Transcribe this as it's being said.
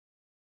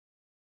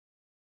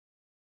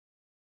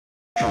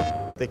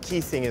the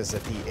key thing is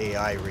that the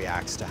AI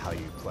reacts to how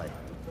you play.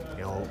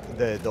 You know,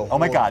 the whole... Oh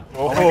my God.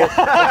 Oh my God.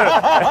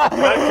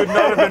 That could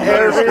not have been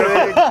better.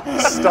 Everything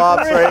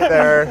stops right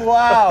there.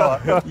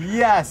 Wow.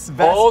 Yes.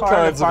 Best All part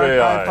kinds of Far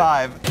AI.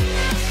 Cry 5.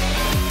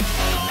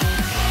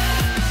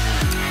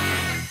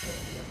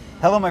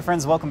 Hello, my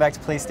friends. Welcome back to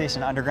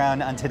PlayStation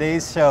Underground. On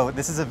today's show,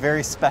 this is a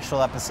very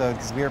special episode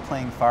because we are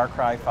playing Far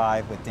Cry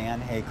 5 with Dan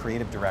Hay,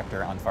 creative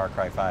director on Far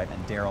Cry 5,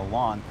 and Daryl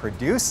Long,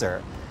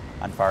 producer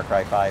on Far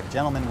Cry 5.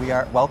 Gentlemen,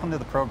 welcome to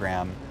the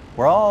program.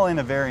 We're all in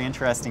a very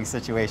interesting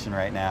situation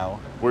right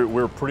now.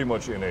 We're pretty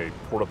much in a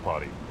porta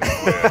potty,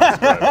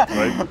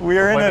 right?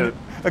 We're in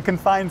a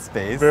confined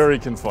space. Very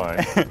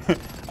confined.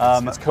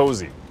 It's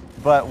cozy.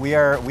 But we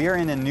are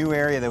in a new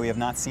area that we have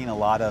not seen a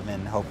lot of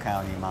in Hope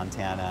County,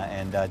 Montana.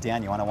 And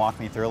Dan, you want to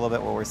walk me through a little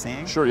bit what we're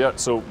seeing? Sure, yeah.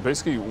 So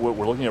basically what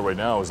we're looking at right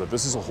now is that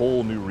this is a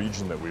whole new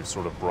region that we've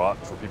sort of brought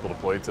for people to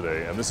play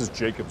today. And this is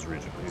Jacob's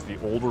region. He's the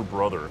older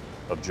brother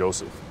of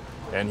Joseph.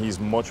 And he's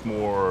much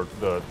more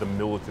the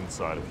militant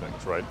side of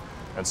things, right?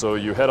 And so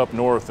you head up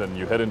north and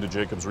you head into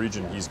Jacob's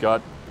region. He's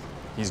got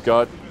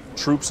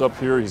troops up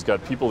here, he's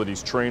got people that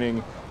he's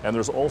training, and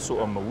there's also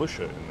a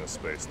militia in this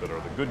space that are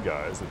the good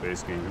guys that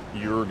basically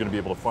you're going to be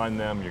able to find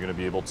them, you're going to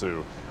be able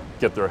to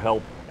get their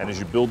help, and as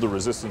you build the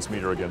resistance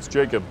meter against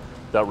Jacob,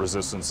 that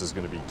resistance is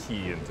going to be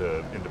key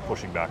into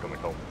pushing back on the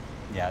cult.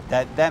 Yeah,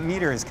 that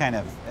meter is kind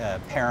of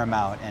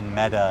paramount and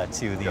meta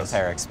to the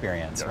entire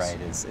experience, right?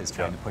 Is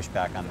trying to push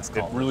back on this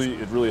cult.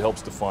 It really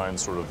helps define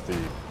sort of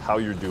how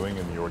you're doing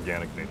and the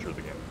organic nature of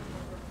the game.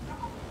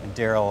 And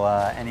Daryl,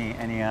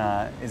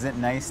 is it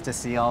nice to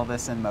see all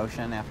this in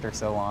motion after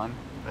so long?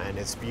 Man,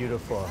 it's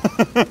beautiful.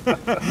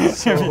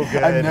 So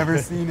good. I've never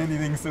seen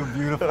anything so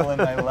beautiful in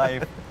my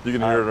life. You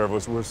can hear it in our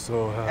voice. We're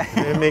so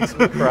happy. It makes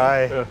me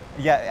cry.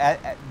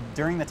 Yeah,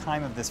 during the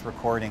time of this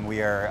recording,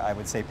 we are, I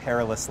would say,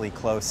 perilously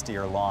close to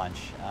your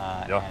launch,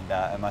 and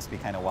it must be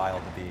kind of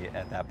wild to be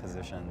at that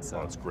position.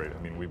 So it's great.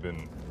 I mean, we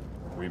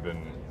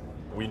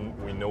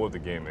know what the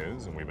game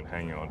is, and we've been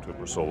hanging on to it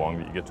for so long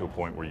that you get to a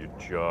point where you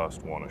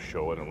just want to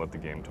show it and let the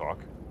game talk,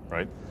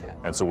 right? Yeah.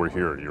 And so we're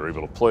here. You're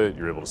able to play it.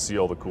 You're able to see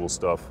all the cool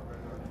stuff.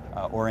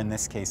 Or in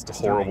this case,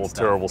 horrible,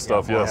 terrible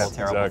stuff. Yeah, yes,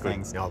 terrible exactly.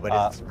 things. No, but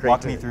it's great.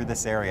 Walk me through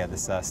this area,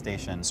 this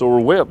station. So we're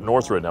way up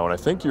north right now, and I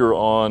think you're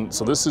on.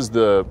 So this is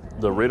the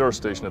radar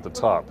station at the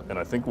top, and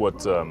I think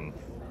what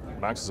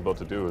Max is about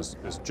to do is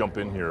jump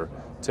in here,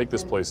 take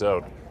this place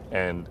out,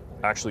 and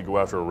actually go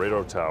after a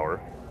radar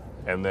tower.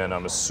 And then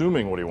I'm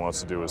assuming what he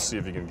wants to do is see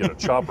if he can get a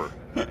chopper.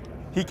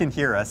 He can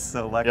hear us,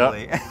 so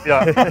luckily.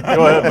 Yeah.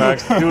 Go ahead,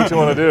 Max. Do what you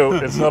want to do.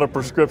 It's not a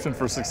prescription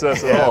for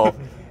success at all.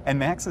 And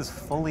Max is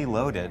fully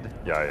loaded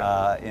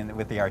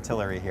with the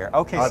artillery here.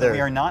 Okay, so we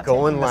are not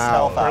going taking the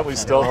loud.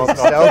 stealth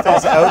Stealth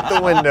is out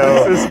the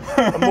window. This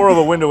is more of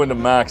a window into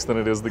Max than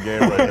it is the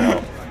game right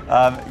now.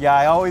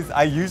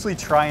 I usually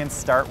try and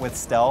start with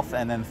stealth,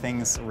 and then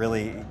things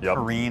really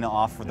careen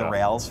off the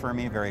rails for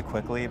me very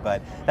quickly.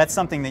 But that's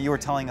something that you were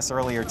telling us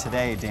earlier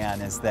today,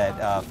 Dan, is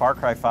that Far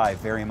Cry 5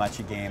 very much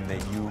a game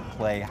that you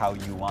play how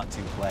you want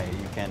to play.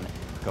 You can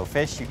go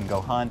fish, you can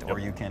go hunt, or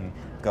you can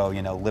go,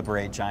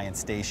 liberate giant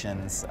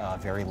stations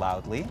very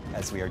loudly,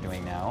 as we are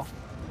doing now.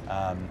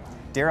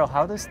 Daryl,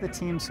 how does the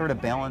team sort of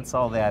balance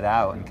all that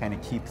out and kind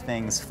of keep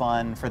things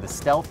fun for the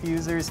stealth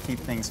users, keep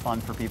things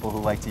fun for people who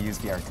like to use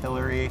the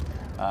artillery?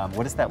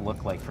 What does that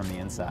look like from the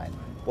inside?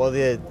 Well,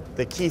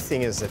 the key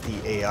thing is that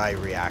the AI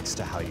reacts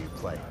to how you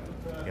play.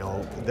 You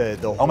know, the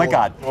whole... Oh my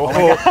God.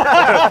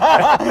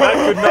 That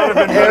could not have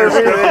been better.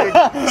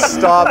 Everything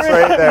stops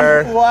right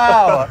there.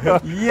 Wow.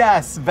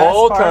 Yes. Best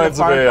All part kinds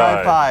of Far of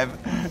AI. Cry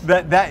 5.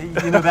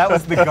 That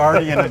was the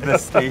guardian of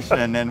this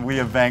station, and we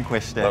have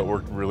vanquished it. That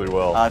worked really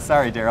well.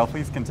 Sorry, Daryl.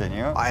 Please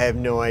continue. I have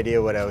no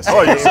idea what I was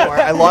saying anymore.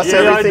 I lost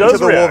everything to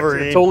the react.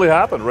 Wolverine. It totally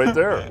happened right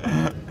there.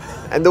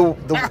 And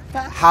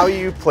how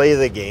you play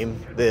the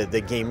game,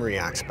 the game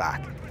reacts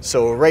back.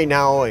 So right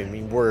now, I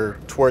mean, we're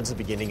towards the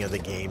beginning of the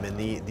game, and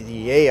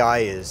the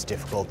AI is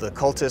difficult. The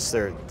cultists,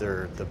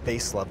 they're the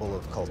base level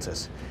of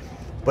cultists.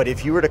 But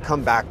if you were to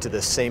come back to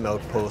the same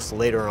outpost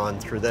later on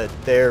through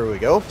there we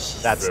go.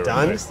 That's Very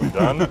done. nicely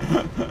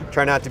done.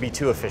 Try not to be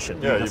too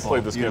efficient. Yeah, you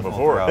played this game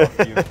before.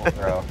 Beautiful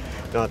throw.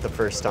 Not the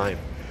first time.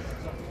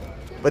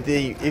 But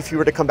if you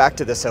were to come back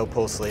to this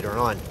outpost later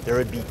on, there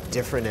would be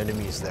different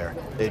enemies there.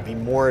 There'd be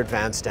more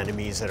advanced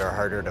enemies that are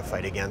harder to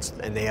fight against,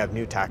 and they have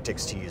new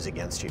tactics to use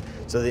against you.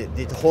 So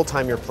the whole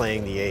time you're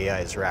playing, the AI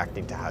is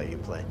reacting to how you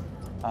play.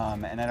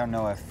 And I don't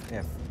know if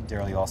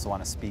Daryl, you also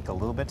want to speak a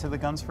little bit to the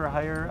Guns for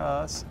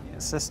Hire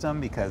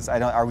system, because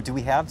do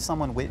we have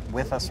someone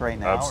with us right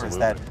now,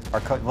 Absolutely. or is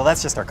that well,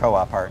 that's just our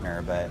co-op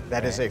partner, but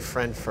that is a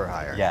friend for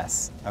hire.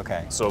 Yes.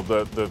 Okay. So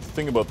the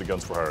thing about the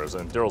Guns for Hire is,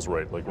 and Daryl's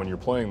right, like when you're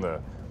playing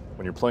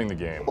the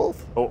game.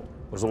 Wolf. Oh,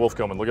 there's a wolf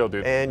coming. Look out,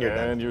 dude. And you're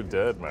dead. And you're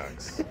dead,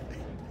 Max.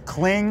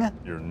 Cling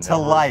You're to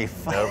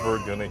life. Never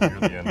gonna hear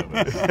the end of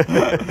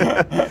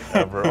it.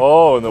 Ever.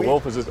 Oh, and the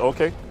wolf is just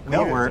okay.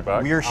 No,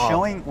 cool, we're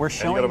showing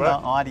the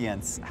back.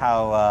 audience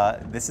how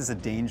this is a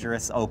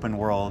dangerous open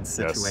world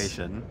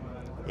situation.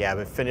 Yeah,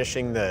 but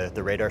finishing the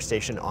radar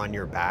station on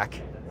your back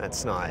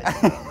That's not.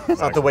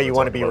 It's not the way you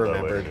want to be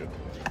remembered.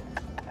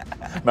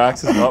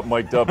 Max is not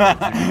mic'd up.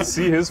 You can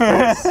see his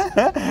face.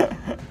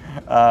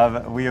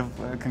 We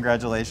have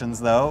congratulations,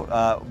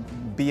 though.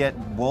 Be it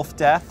wolf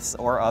deaths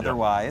or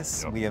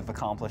otherwise, we have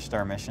accomplished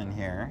our mission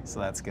here, so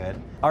that's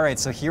good. All right,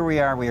 so here we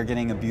are. We are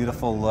getting a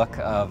beautiful look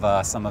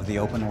of some of the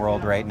open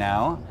world right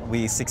now.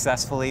 We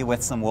successfully,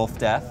 with some wolf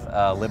death,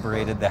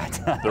 liberated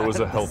that. There was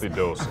a healthy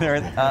dose. There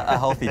was a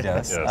healthy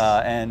dose.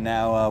 Yes. And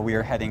now we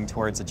are heading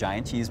towards a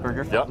giant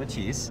cheeseburger filled with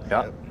cheese.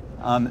 Yeah.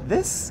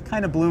 This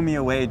kind of blew me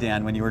away,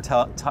 Dan, when you were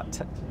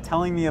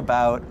telling me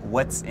about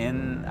what's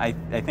in, I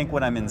think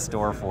what I'm in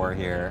store for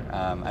here.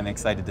 I'm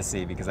excited to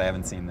see because I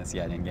haven't seen this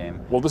yet in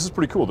game. Well, this is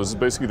pretty cool. This is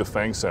basically the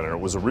Fang Center. It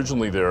was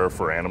originally there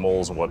for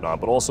animals and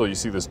whatnot, but also you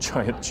see this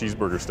giant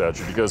cheeseburger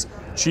statue because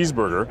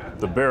Cheeseburger,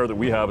 the bear that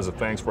we have as a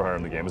Fangs for Hire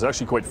in the game, is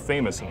actually quite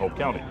famous in Hope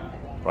County,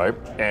 right?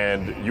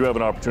 And you have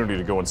an opportunity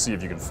to go and see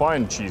if you can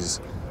find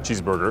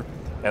Cheeseburger.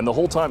 And the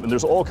whole time, and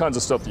there's all kinds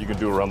of stuff that you can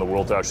do around the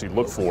world to actually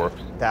look for.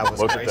 That was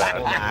look at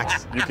that.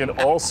 Max. You can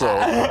also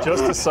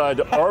just decide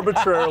to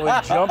arbitrarily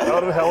jump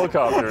out of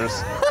helicopters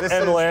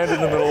and land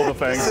in the middle of the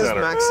Fang Center.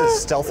 This is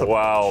Max's stealth.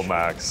 Wow,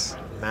 Max.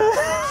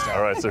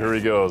 All right, so here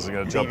he goes. He's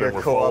going to jump in.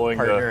 We're following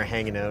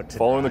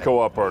the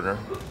co-op partner.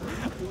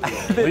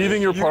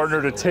 Leaving your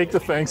partner to take the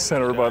Fang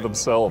Center by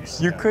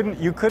themselves. You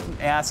couldn't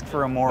ask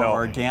for a more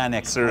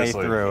organic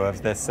playthrough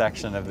of this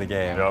section of the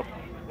game. Yep.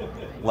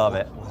 Love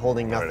it.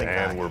 Holding nothing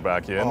back. And we're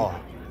back in. Oh,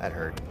 that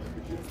hurt.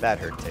 That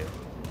hurt too.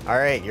 All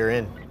right, you're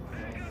in.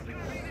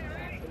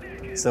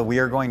 So we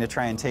are going to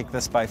try and take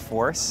this by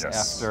force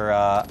after,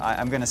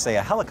 I'm going to say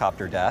a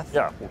helicopter death.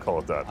 Yeah, we'll call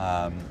it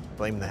that.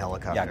 Blame the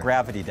helicopter. Yeah,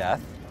 gravity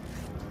death.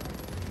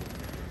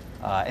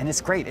 And it's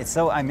great. It's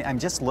so I'm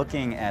just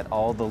looking at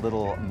all the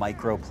little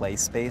micro play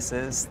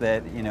spaces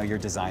that your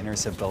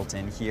designers have built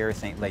in here.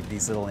 Think like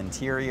these little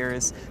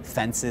interiors,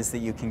 fences that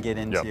you can get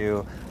into.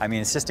 Yep. I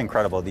mean, it's just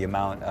incredible the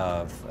amount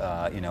of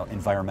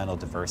environmental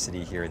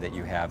diversity here that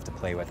you have to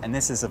play with. And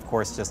this is, of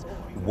course, just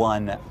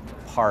one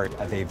part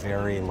of a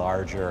very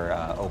larger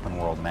open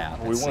world map.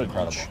 Well, we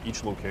wanted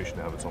each location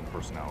to have its own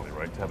personality,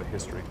 right? To have a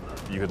history.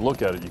 You could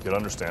look at it, you could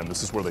understand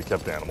this is where they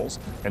kept animals.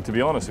 And to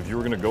be honest, if you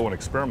were going to go and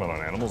experiment on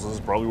animals, this is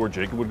probably where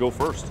Jacob would go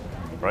first,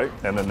 right?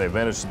 And then they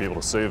managed to be able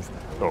to save.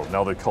 Oh,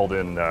 now they called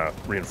in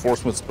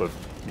reinforcements, but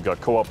you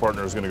got co-op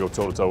partners going to go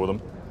toe-to-toe with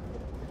them.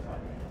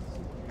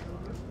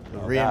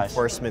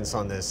 Reinforcements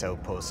on this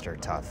outpost are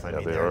tough. I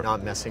mean, they're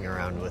not messing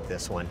around with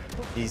this one.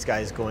 These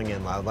guys going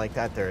in loud like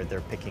that,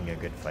 they're picking a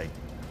good fight.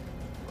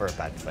 Or a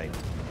bad fight.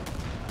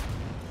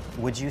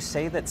 Would you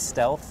say that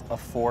stealth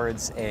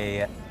affords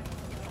a,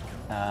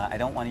 I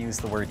don't want to use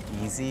the word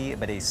easy,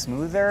 but a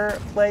smoother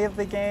play of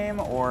the game,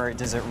 or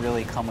does it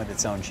really come with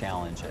its own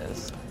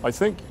challenges? I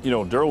think,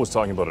 Daryl was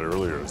talking about it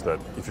earlier, is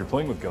that if you're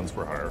playing with Guns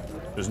for Hire,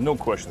 there's no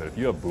question that if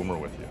you have Boomer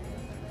with you,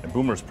 and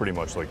Boomer's pretty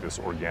much like this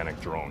organic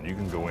drone, you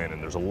can go in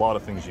and there's a lot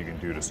of things you can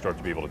do to start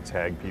to be able to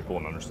tag people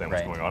and understand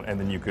what's going on, and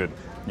then you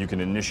can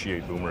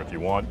initiate Boomer if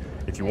you want.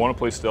 If you want to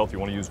play stealth, you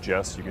want to use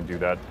Jess, you can do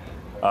that.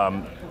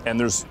 And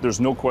there's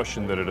no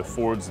question that it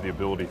affords the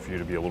ability for you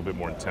to be a little bit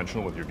more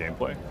intentional with your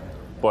gameplay,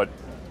 but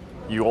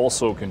you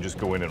also can just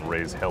go in and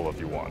raise hell if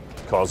you want,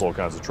 cause all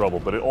kinds of trouble,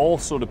 but it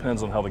also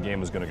depends on how the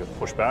game is going to get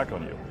pushed back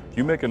on you. If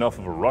you make enough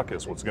of a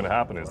ruckus, what's going to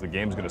happen is the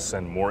game's going to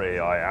send more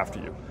AI after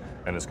you,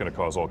 and it's going to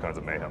cause all kinds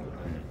of mayhem.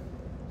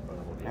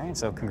 All right,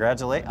 so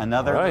congratulate,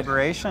 another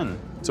liberation.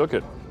 Took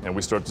it, and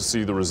we start to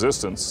see the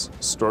resistance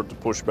start to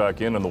push back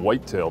in, and the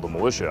whitetail, the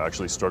militia,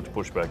 actually start to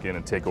push back in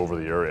and take over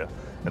the area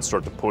and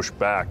start to push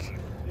back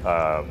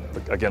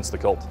against the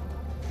cult.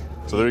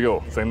 So there you go,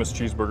 famous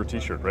Cheeseburger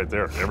t-shirt right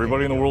there.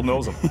 Everybody in the world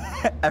knows him.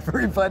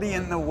 Everybody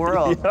in the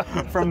world,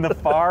 from the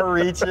far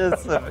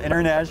reaches of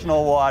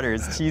international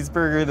waters,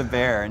 Cheeseburger the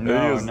bear,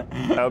 known.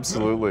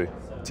 Absolutely.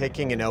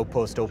 Taking an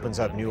outpost opens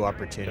up new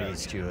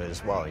opportunities to you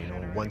as well.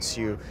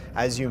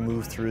 As you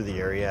move through the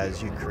area,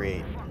 as you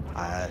create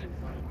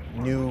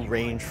new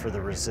range for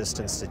the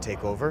resistance to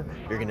take over,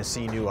 you're going to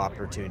see new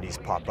opportunities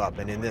pop up.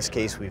 And in this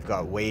case, we've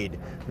got Wade,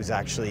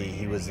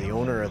 he was the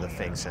owner of the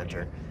Fang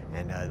Center,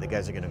 and the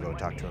guys are going to go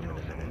talk to him in a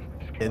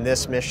minute. In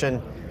this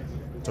mission,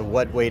 so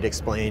what Wade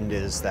explained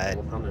is that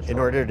in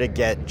order to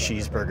get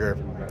Cheeseburger,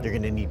 you're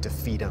going to need to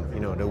feed him,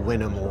 to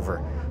win him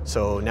over.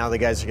 So now the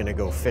guys are going to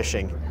go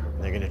fishing,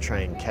 and they're going to try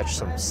and catch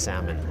some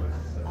salmon.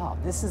 Oh,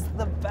 this is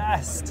the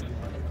best.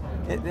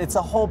 It's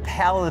a whole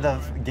palette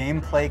of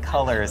gameplay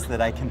colors that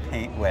I can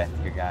paint with,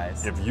 you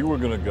guys. If you were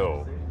going to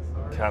go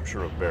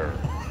capture a bear,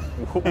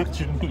 what would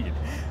you need?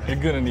 You're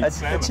going to need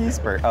salmon. A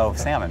cheeseburger. Oh,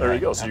 salmon. There you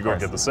go. So you go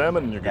get the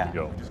salmon and you're good to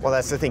go. Well,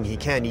 that's the thing. He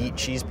can't eat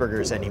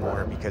cheeseburgers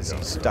anymore because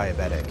he's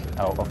diabetic.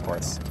 Oh, of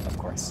course. Of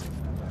course.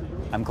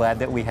 I'm glad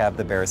that we have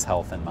the bear's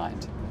health in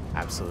mind.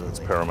 Absolutely. It's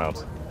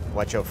paramount.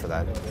 Watch out for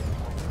that.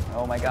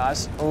 Oh my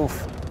gosh.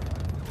 Oof.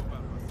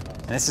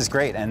 And this is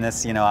great. And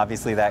this,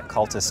 obviously that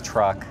cultist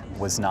truck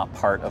was not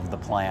part of the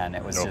plan.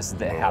 It was just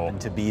that it happened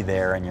to be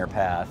there in your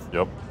path.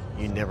 Yep.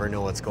 You never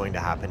know what's going to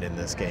happen in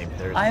this game.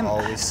 There's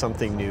always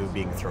something new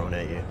being thrown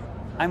at you.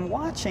 I'm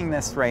watching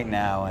this right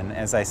now, and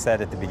as I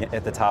said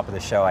at the top of the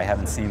show, I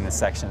haven't seen this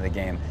section of the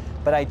game,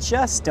 but I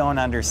just don't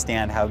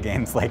understand how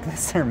games like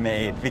this are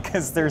made,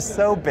 because they're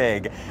so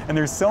big and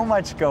there's so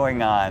much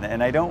going on,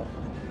 and I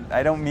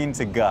don't mean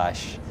to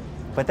gush,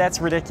 but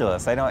that's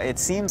ridiculous. It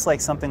seems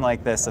like something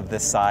like this of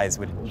this size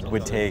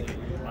would take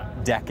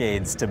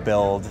decades to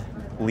build,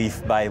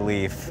 leaf by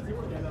leaf.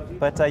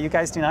 But you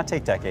guys do not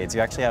take decades.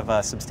 You actually have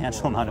a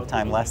substantial amount of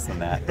time less than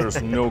that.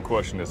 There's no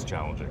question it's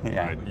challenging.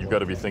 Yeah. Right? You've got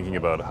to be thinking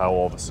about how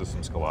all the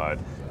systems collide.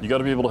 You got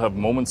to be able to have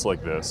moments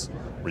like this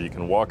where you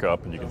can walk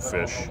up and you can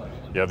fish.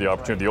 You have the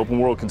opportunity. The open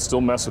world can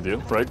still mess with you,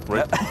 right?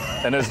 Yep.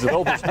 And as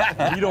developers,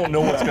 we don't know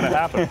what's going to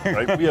happen,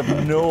 right? We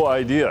have no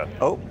idea.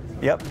 Oh,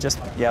 yep.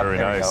 Very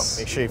nice.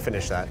 Make sure you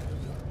finish that.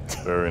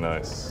 Very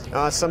nice.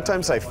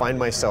 Sometimes I find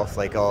myself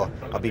like I'll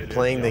be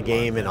playing the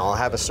game and I'll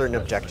have a certain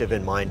objective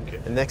in mind,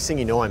 and next thing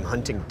you know, I'm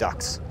hunting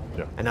ducks.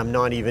 Yeah. And I'm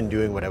not even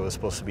doing what I was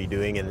supposed to be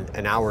doing, and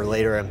an hour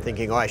later I'm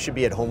thinking, oh, I should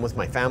be at home with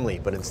my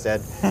family, but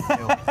instead,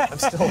 I'm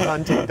still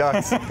hunting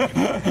ducks.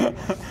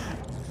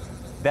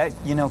 That,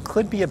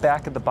 could be a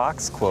back of the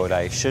box quote.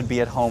 I should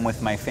be at home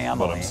with my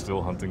family. But I'm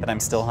still hunting But I'm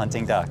still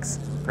hunting ducks.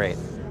 Great.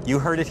 You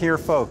heard it here,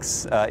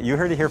 folks. You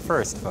heard it here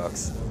first,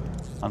 folks,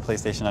 on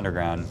PlayStation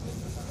Underground.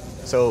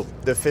 So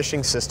the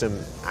fishing system,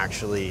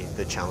 actually,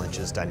 the challenge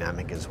is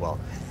dynamic as well.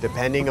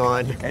 Depending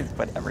on... You guys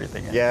put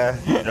everything in. Yeah,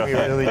 we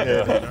really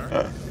did.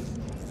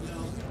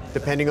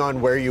 Depending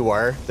on where you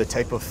are, the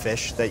type of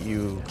fish that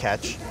you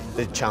catch,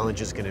 the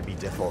challenge is going to be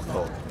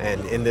difficult.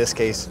 And in this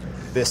case,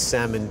 this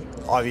salmon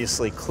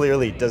obviously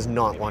clearly does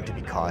not want to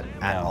be caught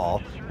at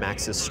all.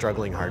 Max is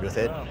struggling hard with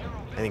it.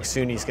 I think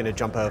soon he's going to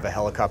jump out of a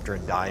helicopter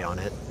and die on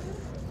it.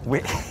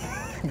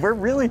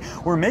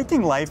 We're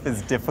making life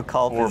as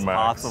difficult as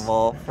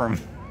possible for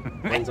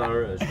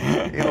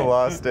You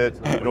lost it.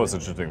 You know what's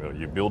interesting though?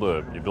 You build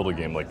a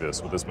game like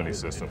this with this many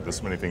systems,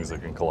 this many things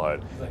that can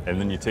collide, and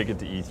then you take it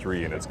to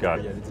E3 and it's got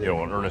an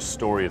earnest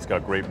story, it's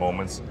got great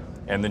moments,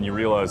 and then you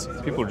realize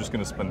people are just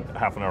going to spend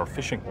half an hour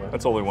fishing.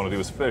 That's all they want to do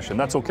is fish, and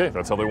that's okay.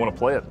 That's how they want to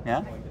play it.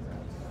 Yeah.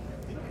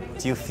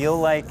 Do you feel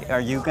like,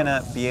 are you going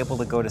to be able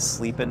to go to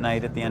sleep at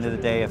night at the end of the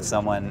day if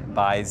someone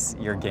buys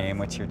your game,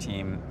 which your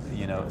team,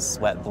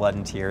 sweat, blood,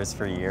 and tears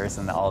for years,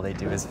 and all they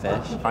do is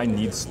fish? I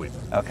need sleep.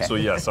 Okay. So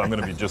yes, I'm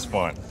going to be just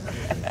fine.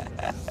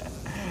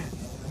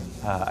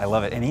 I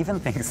love it. And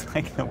even things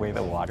like the way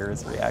the water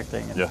is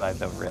reacting inside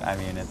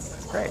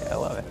it's great. I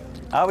love it.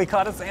 Oh, we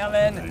caught a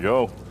salmon. There you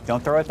go.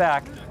 Don't throw it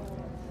back.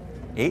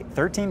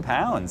 13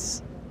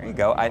 pounds. There you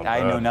go.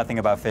 I know nothing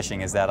about fishing.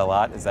 Is that a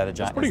lot? Is that a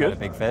giant? Is that a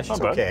big fish? Not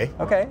bad. Okay.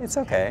 Okay, it's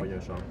okay.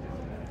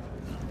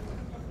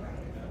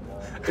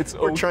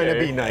 We're trying to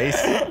be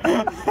nice.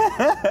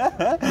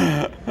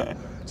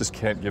 Just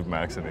can't give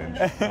Max an inch.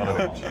 Not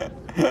an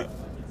inch.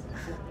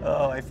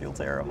 Oh, I feel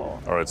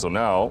terrible. All right, so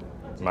now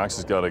Max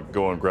has got to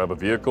go and grab a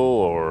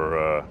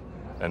vehicle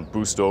and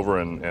boost over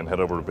and head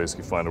over to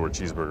basically find out where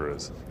Cheeseburger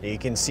is. You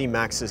can see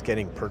Max is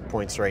getting perk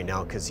points right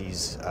now because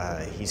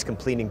he's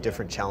completing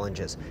different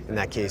challenges. In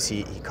that case,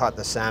 he caught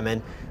the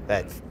salmon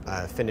that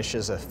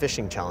finishes a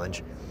fishing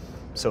challenge.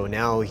 So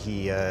now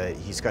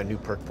he's got a new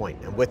perk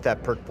point, and with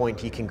that perk point,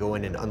 he can go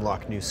in and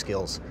unlock new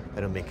skills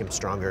that'll make him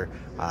stronger.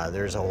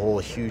 There's a whole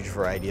huge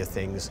variety of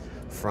things,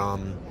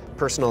 from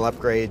personal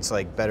upgrades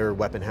like better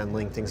weapon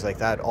handling, things like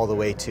that, all the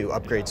way to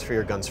upgrades for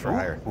your guns for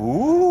hire.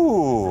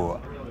 Ooh.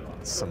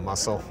 Some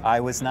muscle. I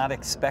was not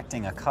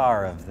expecting a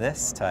car of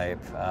this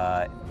type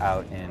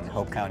out in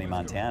Hope County,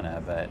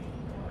 Montana, but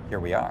here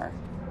we are.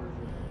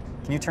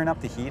 Can you turn up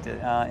the heat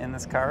in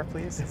this car,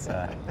 please? It's,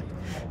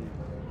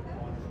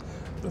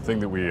 The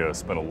thing that we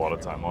spent a lot of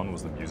time on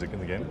was the music in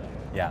the game.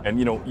 Yeah. And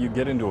you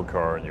get into a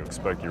car and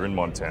you're in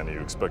Montana, you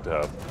expect to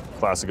have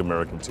classic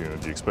American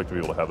tunes, you expect to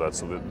be able to have that,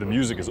 so the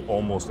music is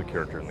almost a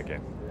character in the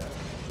game.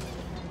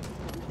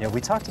 Yeah,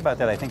 we talked about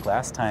that, I think,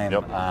 last time,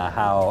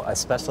 how,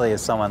 especially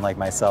as someone like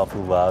myself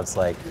who loves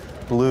like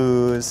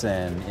blues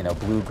and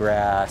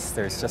bluegrass,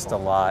 there's just a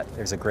lot,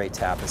 there's a great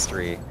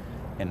tapestry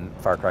in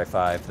Far Cry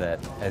 5 that,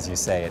 as you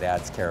say, it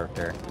adds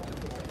character.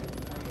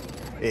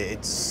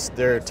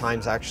 There are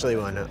times actually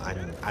when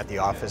I'm at the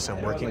office,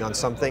 I'm working on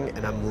something,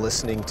 and I'm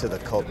listening to the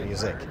cult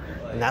music,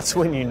 and that's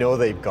when you know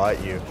they've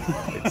got you.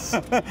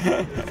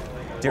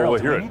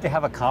 Daryl, do we need to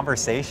have a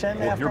conversation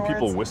We'll afterwards? hear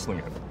people whistling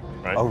it,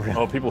 right? Oh,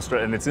 really? People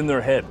and it's in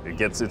their head.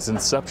 It's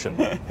Inception.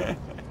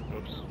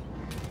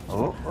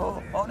 Oh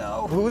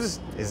no.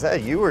 Is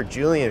that you or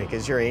Julian?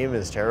 Because your aim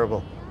is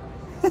terrible.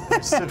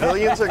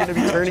 Civilians are going to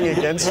be turning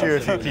against you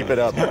if you keep it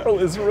up.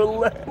 Daryl is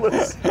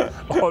relentless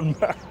on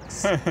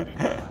Max.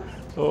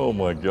 Oh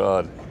my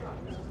God.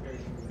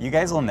 You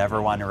guys will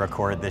never want to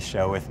record this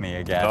show with me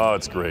again. Oh,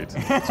 it's great.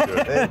 It's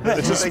good.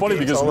 It's just funny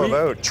because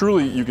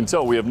truly, you can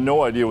tell we have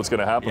no idea what's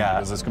going to happen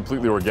because it's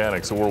completely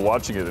organic. So we're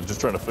watching it and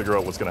just trying to figure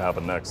out what's going to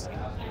happen next.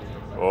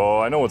 Oh,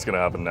 I know what's going to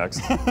happen next.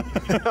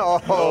 He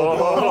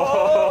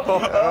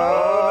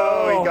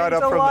got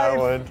up from that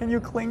one. Can you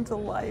cling to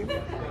life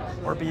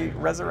or be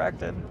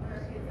resurrected?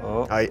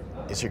 Oh.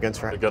 Is your guns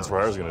for hire? The guns for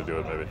hire is going to do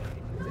it, maybe.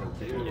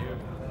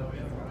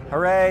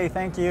 Hooray,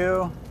 thank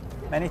you.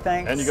 Many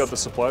thanks. And you got the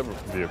supply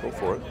vehicle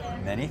for it.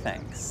 Many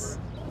thanks.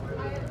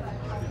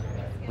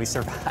 We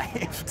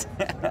survived.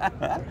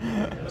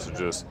 So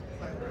just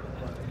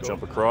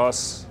jump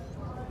across.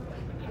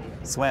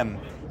 Swim.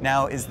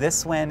 Now, is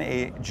this when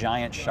a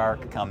giant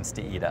shark comes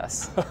to eat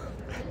us?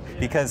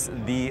 Because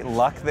the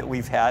luck that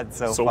we've had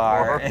so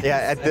far. Yeah,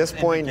 at this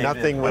point,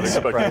 nothing would I'd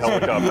expect a surprise me.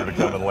 helicopter to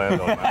come and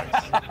land on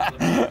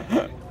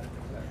Max.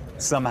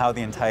 Somehow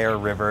the entire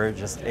river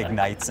just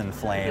ignites in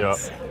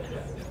flames. Yep.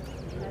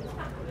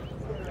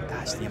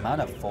 Gosh, the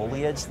amount of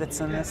foliage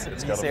that's in these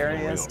gotta feel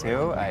areas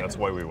real. too. That's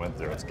why we went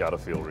there. It's got to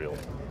feel real.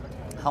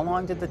 How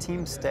long did the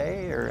team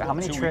stay, or how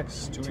many 2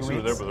 trips? weeks. 2 weeks we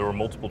were there, but there were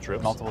multiple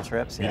trips. Multiple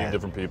trips. Meeting Yeah.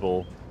 different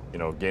people, you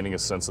know, gaining a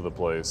sense of the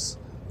place,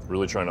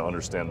 really trying to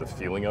understand the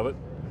feeling of it.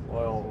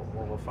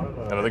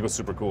 And I think what's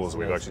super cool is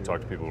we've actually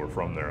talked to people who are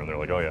from there, and they're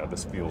like, "Oh yeah,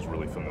 this feels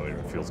really familiar.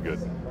 It feels good."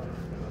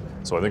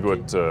 So I think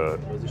what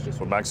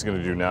Max is going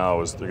to do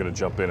now is they're going to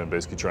jump in and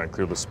basically try and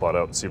clear the spot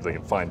out and see if they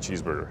can find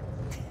Cheeseburger.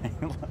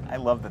 I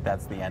love that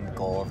that's the end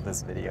goal of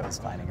this video, is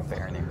finding a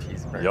bear named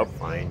Cheeseburger. Yep.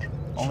 Find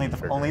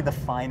Only the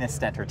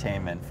finest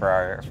entertainment for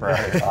our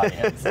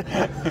audience.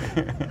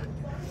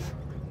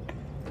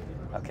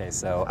 Okay,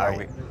 so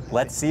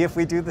let's see if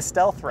we do the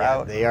stealth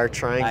route. Yeah, they are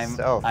trying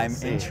stealth. I'm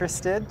Let's see.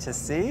 interested to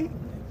see.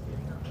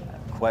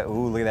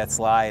 Ooh, look at that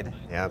slide.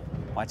 Yep.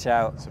 Watch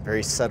out. It's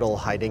very subtle,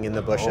 hiding in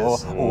the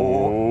bushes.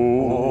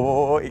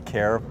 Oh,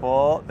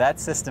 careful. That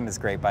system is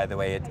great, by the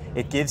way.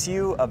 It gives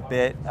you a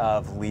bit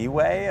of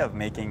leeway of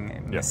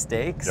making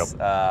mistakes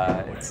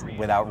it's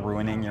without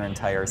ruining your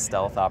entire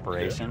stealth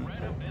operation,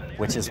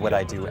 which is what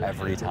I do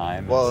every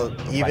time. Well,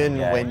 even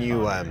when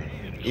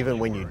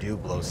you do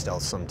blow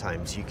stealth,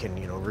 sometimes you can,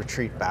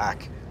 retreat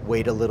back,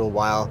 wait a little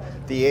while.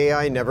 The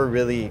AI never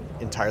really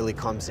entirely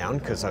calms down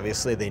because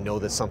obviously they know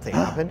that something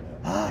happened.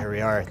 There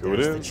we are.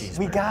 There's the cheeseburger.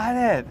 We got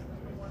it.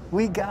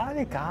 We got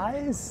it,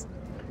 guys.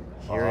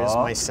 Here is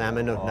my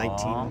salmon of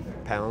 19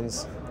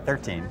 pounds.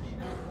 13.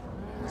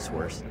 It's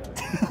worse.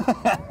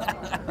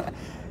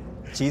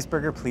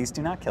 Cheeseburger, please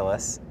do not kill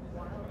us.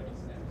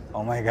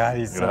 Oh my God,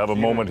 he's You're gonna have a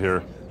moment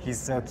here. He's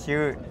so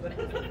cute.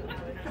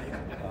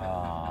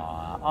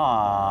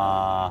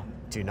 Aww.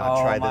 Do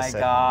not try this. Oh my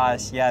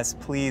gosh, yes,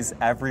 please,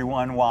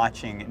 everyone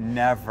watching,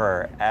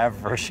 never,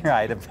 ever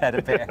try to pet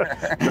a bear.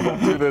 Don't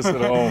do this at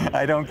home.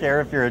 I don't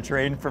care if you're a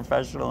trained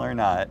professional or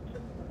not.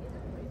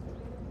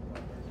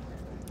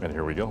 And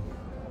here we go.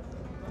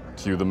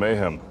 Cue the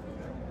mayhem.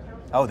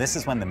 Oh, this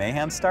is when the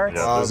mayhem starts?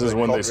 Yeah, this is the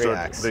when cult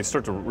reacts. they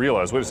start to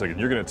realize, wait a second,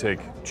 you're going to take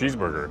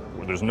Cheeseburger.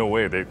 There's no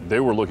way. They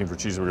were looking for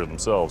Cheeseburger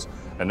themselves,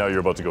 and now you're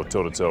about to go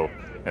toe-to-toe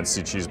and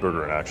see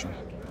Cheeseburger in action.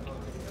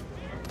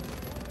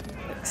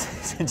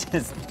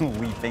 Just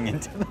leaping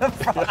into the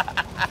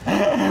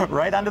front.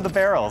 Right onto the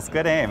barrels.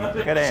 Good aim.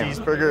 Good aim.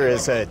 Cheeseburger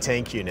is a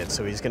tank unit,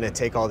 so he's going to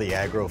take all the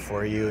aggro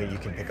for you, and you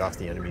can pick off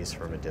the enemies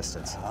from a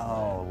distance.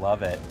 Oh,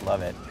 love it.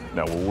 Love it.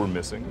 Now, what we're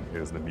missing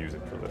is the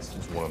music for this.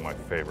 It's one of my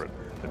favorite.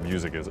 The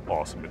music is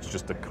awesome. It's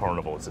just a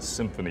carnival. It's a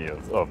symphony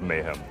of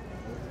mayhem.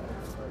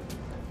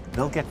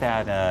 They'll get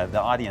that,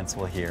 the audience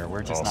will hear.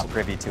 We're just not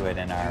privy to it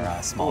in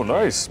our small Oh,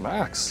 nice,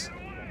 Max.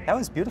 That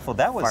was beautiful.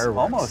 That was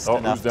Fireworks. almost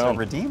enough to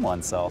redeem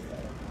oneself.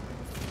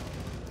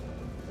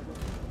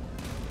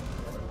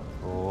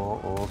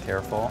 Oh,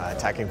 careful.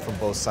 Attacking from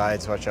both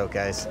sides. Watch out,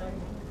 guys.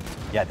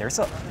 Yeah, there's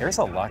a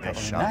lot. Nice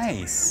shot.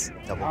 Nice.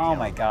 Double Oh kill.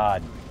 my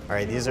God. All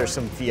right, these are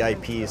some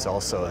VIPs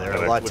also. They're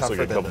And a it lot looks tougher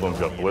like a than couple of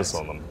them got normal bliss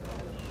units. on them.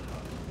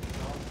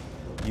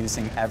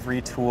 Using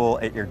every tool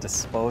at your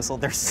disposal.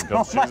 There's so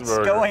Comes much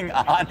Cheeseburger. going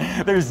on.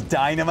 There's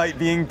dynamite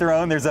being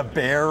thrown. There's a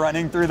bear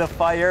running through the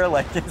fire.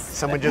 Like it's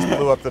Someone just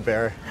blew up the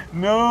bear.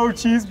 no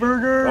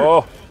Cheeseburger.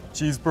 Oh,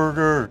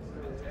 Cheeseburger.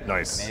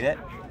 nice. Made it.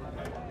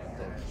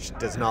 She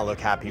does not look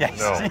happy. Yeah, No.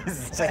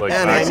 she's- It's like,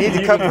 Man, Max, I need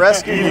to come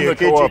rescue even you. the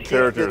Could you co-op keep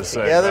character it is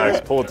saying, together?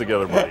 Max, pull it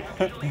together, buddy.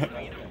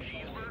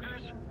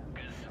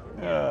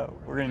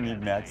 We're gonna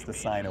need Max to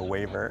sign a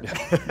waiver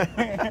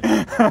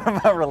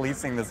about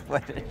releasing this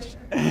footage.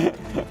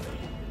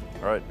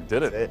 All right, you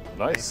did it. That's it.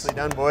 Nice. Nicely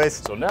done, boys.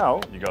 So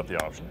now you got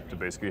the option to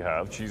basically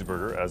have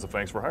Cheeseburger as a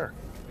thanks for hire.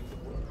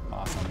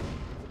 Awesome.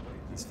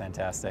 It's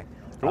fantastic.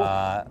 Cool.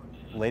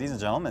 Ladies and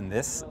gentlemen,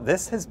 this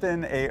has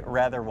been a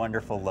rather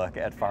wonderful look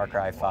at Far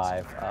Cry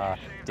 5.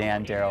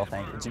 Dan, Daryl,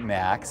 thank you.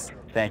 Max,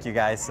 thank you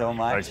guys so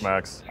much. Thanks,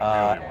 Max.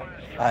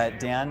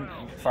 Dan,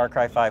 Far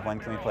Cry 5, when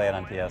can we play it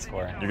on PS4?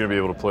 You're going to be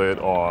able to play it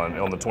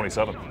on the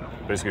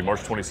 27th. Basically,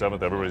 March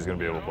 27th, everybody's going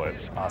to be able to play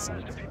it.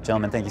 Awesome.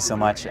 Gentlemen, thank you so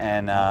much.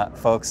 And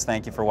folks,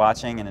 thank you for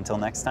watching. And until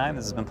next time,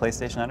 this has been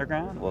PlayStation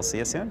Underground. We'll see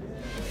you soon.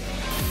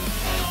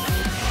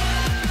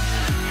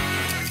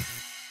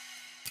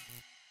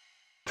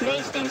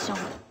 PlayStation